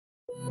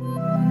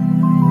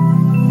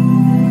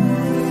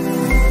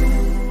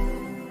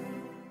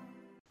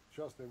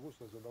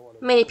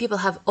Many people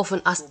have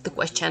often asked the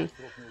question,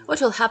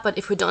 what will happen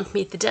if we don't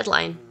meet the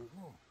deadline?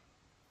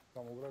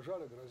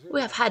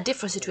 We have had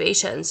different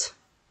situations.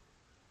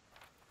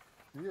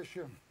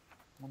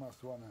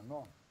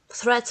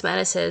 Threats,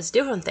 menaces,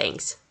 different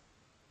things.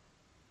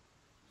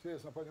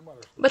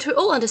 But we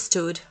all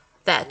understood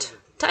that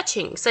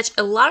touching such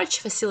a large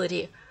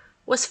facility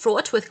was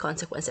fraught with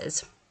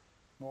consequences.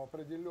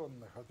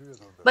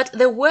 But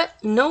there were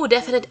no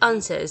definite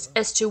answers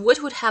as to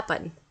what would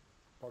happen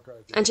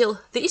until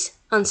these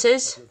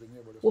answers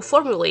were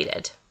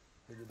formulated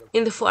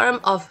in the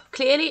form of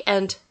clearly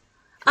and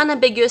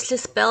unambiguously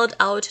spelled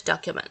out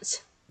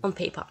documents on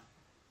paper.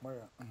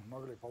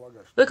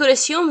 We could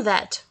assume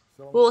that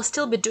we will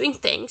still be doing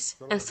things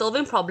and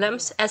solving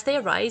problems as they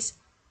arise,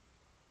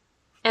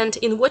 and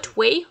in what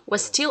way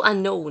was still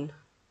unknown.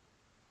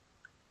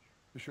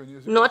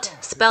 Not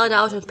spelled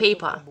out on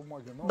paper,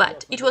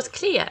 but it was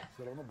clear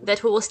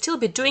that we will still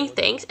be doing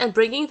things and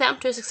bringing them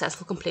to a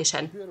successful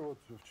completion.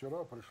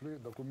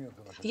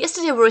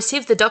 Yesterday we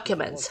received the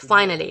documents,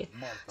 finally,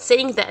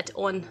 saying that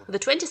on the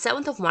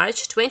 27th of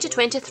March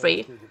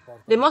 2023,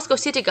 the Moscow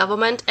city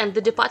government and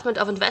the Department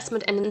of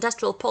Investment and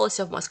Industrial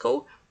Policy of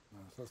Moscow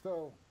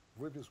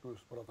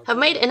have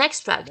made an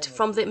extract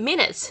from the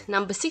minutes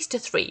number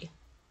 63.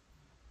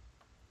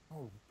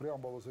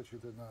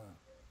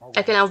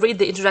 I can now read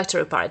the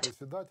introductory part.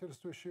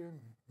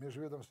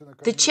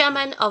 The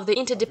chairman of the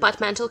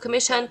Interdepartmental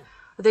Commission,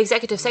 the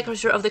executive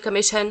secretary of the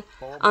Commission,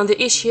 on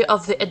the issue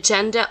of the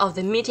agenda of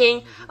the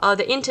meeting of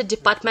the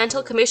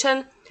Interdepartmental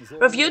Commission,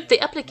 reviewed the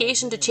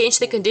application to change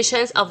the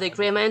conditions of the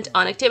agreement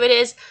on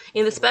activities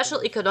in the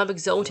Special Economic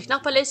Zone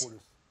Technopolis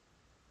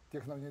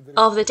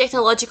of the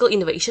technological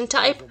innovation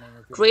type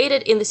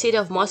created in the city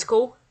of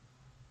Moscow.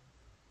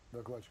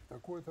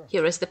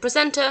 Here is the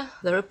presenter,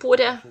 the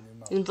reporter,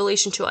 in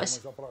relation to us,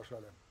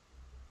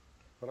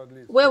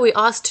 where we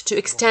asked to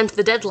extend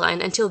the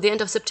deadline until the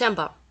end of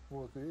September.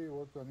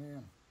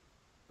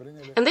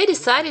 And they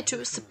decided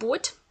to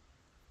support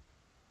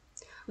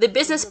the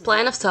business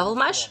plan of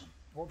Sovelmash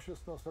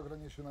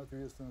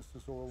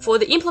for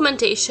the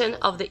implementation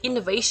of the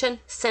Innovation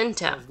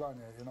Center,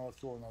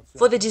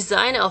 for the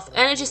design of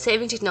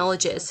energy-saving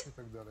technologies,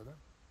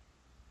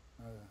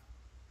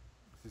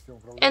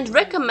 and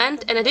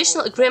recommend an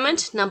additional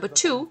agreement number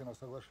 2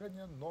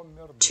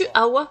 to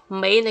our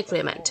main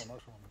agreement.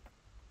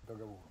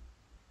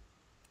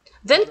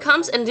 Then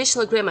comes an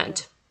additional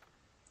agreement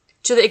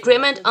to the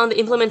agreement on the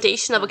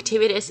implementation of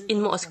activities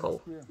in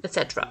Moscow,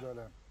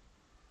 etc.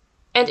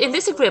 And in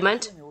this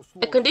agreement,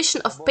 a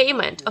condition of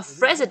payment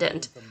of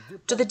resident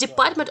to the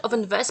Department of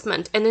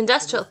Investment and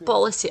Industrial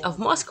Policy of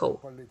Moscow,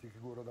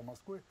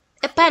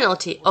 a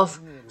penalty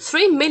of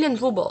 3 million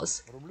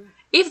rubles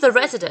if the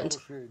resident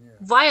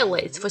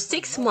violates for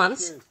 6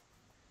 months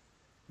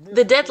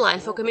the deadline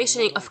for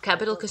commissioning of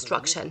capital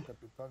construction.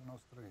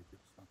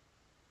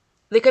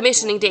 The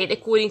commissioning date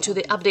according to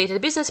the updated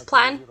business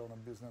plan,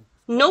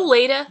 no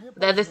later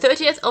than the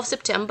 30th of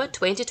September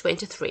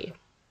 2023.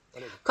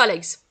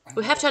 Colleagues,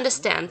 we have to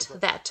understand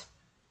that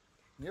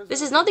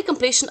this is not the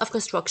completion of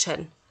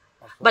construction,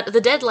 but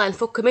the deadline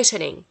for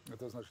commissioning.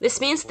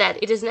 This means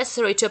that it is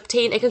necessary to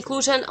obtain a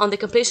conclusion on the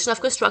completion of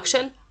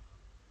construction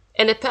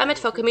and a permit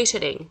for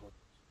commissioning.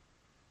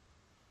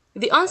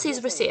 The answer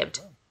is received.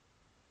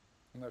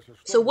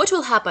 So what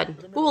will happen?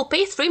 We will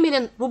pay 3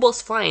 million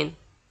rubles fine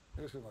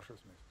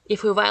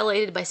if we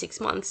violate it by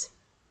 6 months.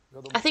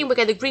 I think we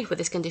can agree with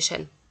this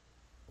condition.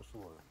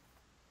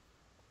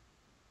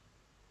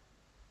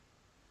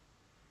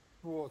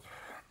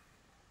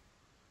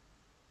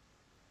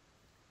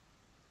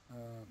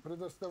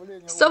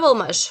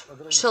 Sovelmash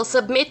shall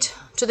submit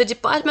to the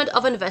Department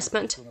of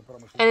Investment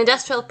and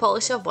Industrial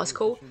Policy of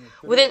Moscow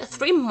within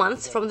 3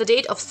 months from the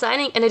date of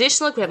signing an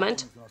additional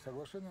agreement,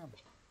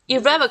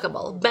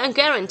 irrevocable bank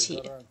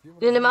guarantee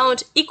in an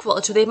amount equal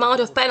to the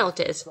amount of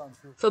penalties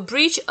for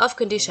breach of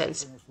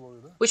conditions,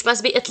 which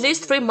must be at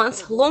least 3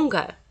 months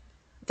longer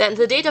than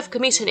the date of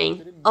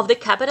commissioning of the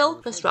capital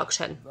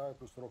construction.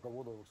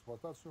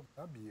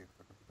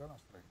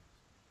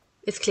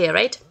 It's clear,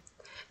 right?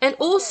 And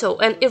also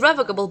an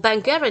irrevocable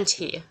bank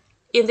guarantee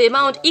in the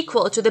amount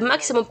equal to the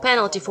maximum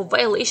penalty for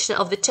violation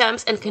of the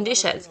terms and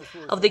conditions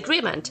of the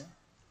agreement.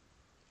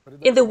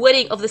 In the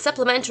wording of the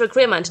supplementary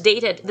agreement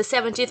dated the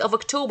 17th of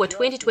October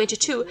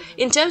 2022,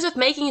 in terms of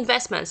making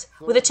investments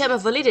with a term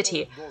of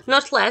validity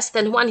not less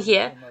than 1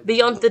 year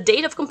beyond the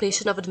date of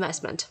completion of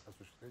investment.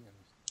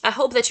 I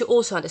hope that you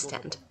also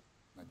understand.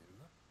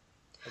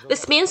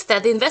 This means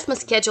that the investment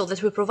schedule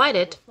that we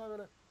provided,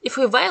 if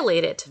we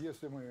violate it,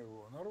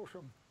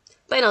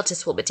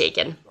 penalties will be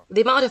taken.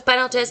 The amount of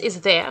penalties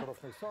is there,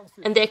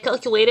 and they are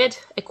calculated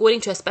according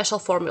to a special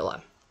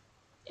formula.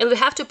 And we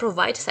have to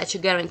provide such a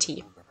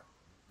guarantee.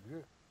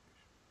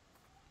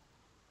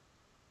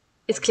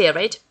 It's clear,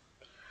 right?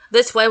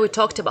 That's why we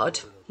talked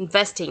about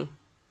investing,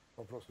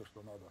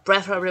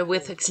 preferably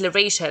with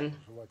acceleration.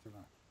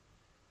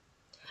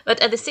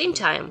 But at the same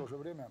time,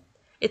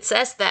 it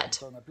says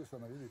that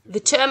the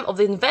term of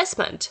the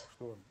investment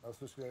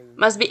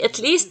must be at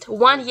least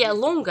 1 year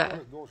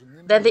longer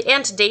than the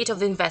end date of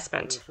the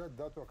investment.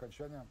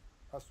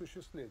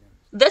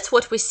 That's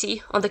what we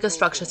see on the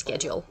construction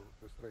schedule.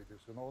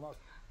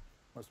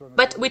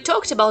 But we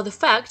talked about the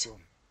fact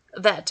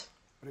that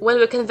when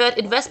we convert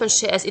investment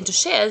shares into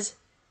shares,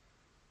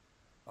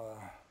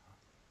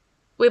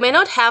 we may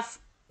not have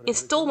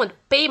installment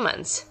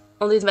payments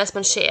on the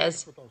investment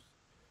shares.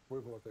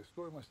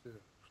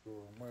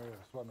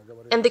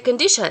 And the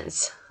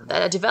conditions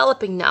that are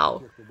developing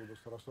now,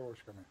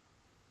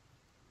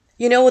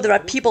 you know, there are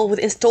people with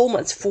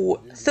installments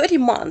for 30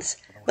 months,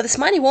 but this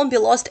money won't be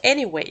lost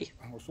anyway.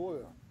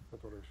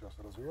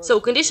 So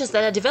conditions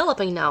that are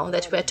developing now,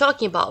 that we are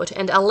talking about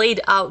and are laid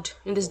out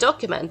in this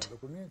document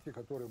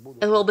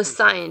and will be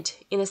signed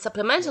in a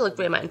supplemental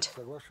agreement,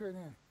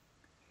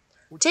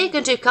 take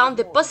into account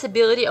the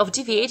possibility of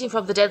deviating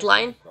from the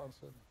deadline,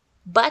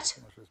 but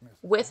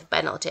with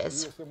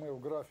penalties,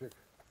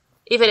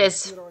 if it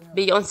is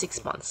beyond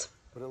 6 months.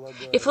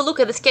 If we look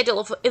at the schedule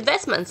of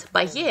investments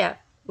by year,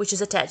 which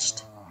is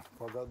attached,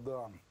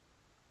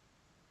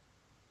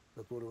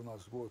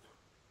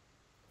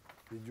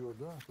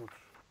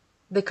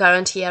 the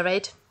current year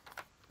rate,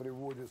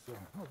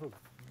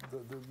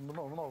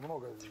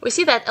 we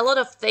see that a lot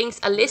of things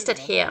are listed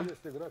here.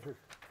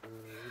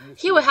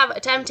 Here we have a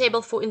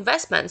timetable for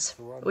investments,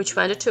 which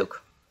we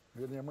undertook.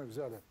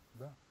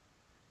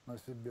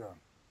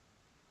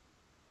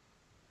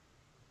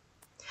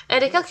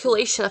 And a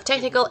calculation of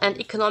technical and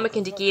economic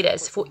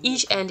indicators for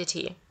each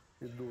entity.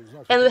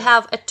 And we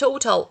have a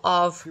total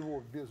of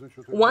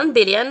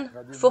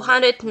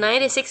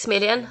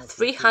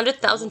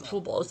 1,496,300,000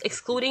 rubles,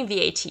 excluding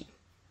VAT,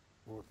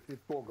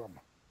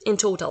 in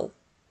total.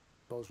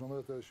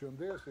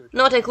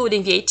 Not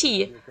including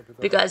VAT,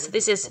 because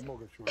this is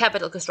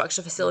capital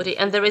construction facility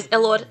and there is a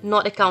lot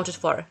not accounted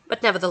for,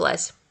 but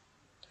nevertheless.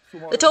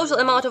 The total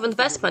amount of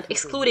investment,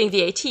 excluding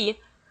VAT,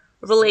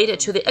 related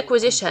to the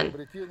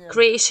acquisition,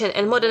 creation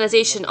and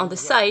modernization on the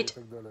site,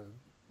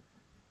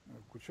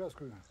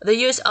 the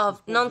use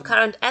of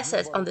non-current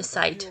assets on the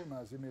site,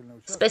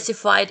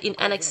 specified in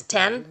Annex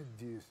 10,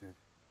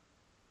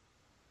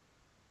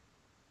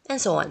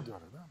 and so on.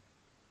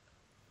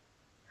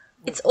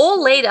 It's all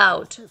laid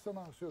out,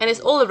 and it's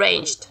all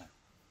arranged.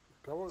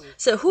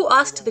 So who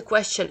asked the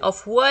question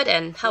of what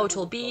and how it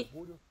will be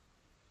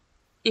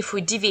if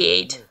we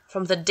deviate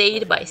from the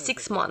date by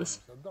 6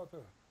 months?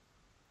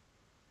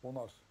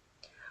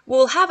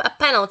 We'll have a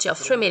penalty of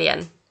 3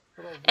 million,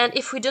 and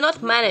if we do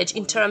not manage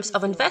in terms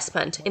of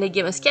investment in a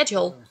given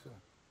schedule,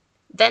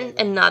 then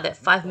another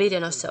 5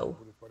 million or so.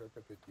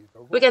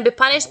 We can be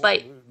punished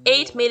by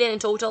 8 million in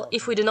total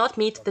if we do not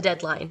meet the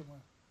deadline.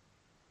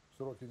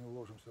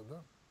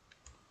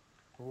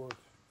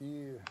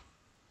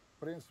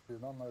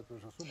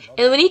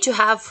 And we need to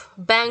have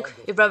bank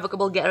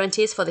irrevocable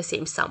guarantees for the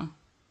same sum.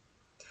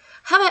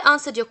 Have I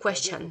answered your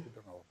question?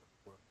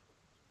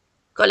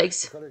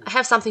 Colleagues, I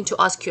have something to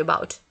ask you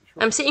about.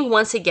 I'm saying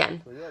once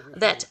again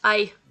that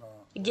I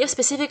give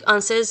specific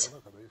answers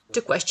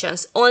to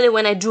questions only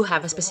when I do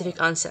have a specific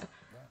answer.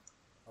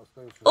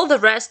 All the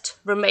rest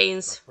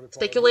remains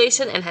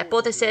speculation and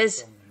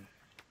hypothesis.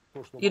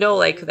 You know,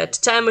 like that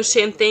time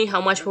machine thing, how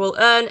much we will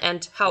earn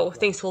and how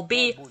things will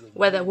be,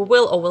 whether we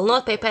will or will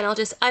not pay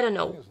penalties, I don't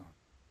know.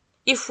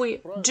 If we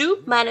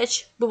do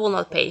manage, we will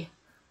not pay.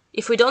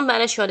 If we don't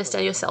manage, you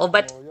understand yourself,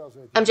 but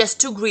I'm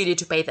just too greedy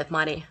to pay that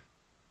money.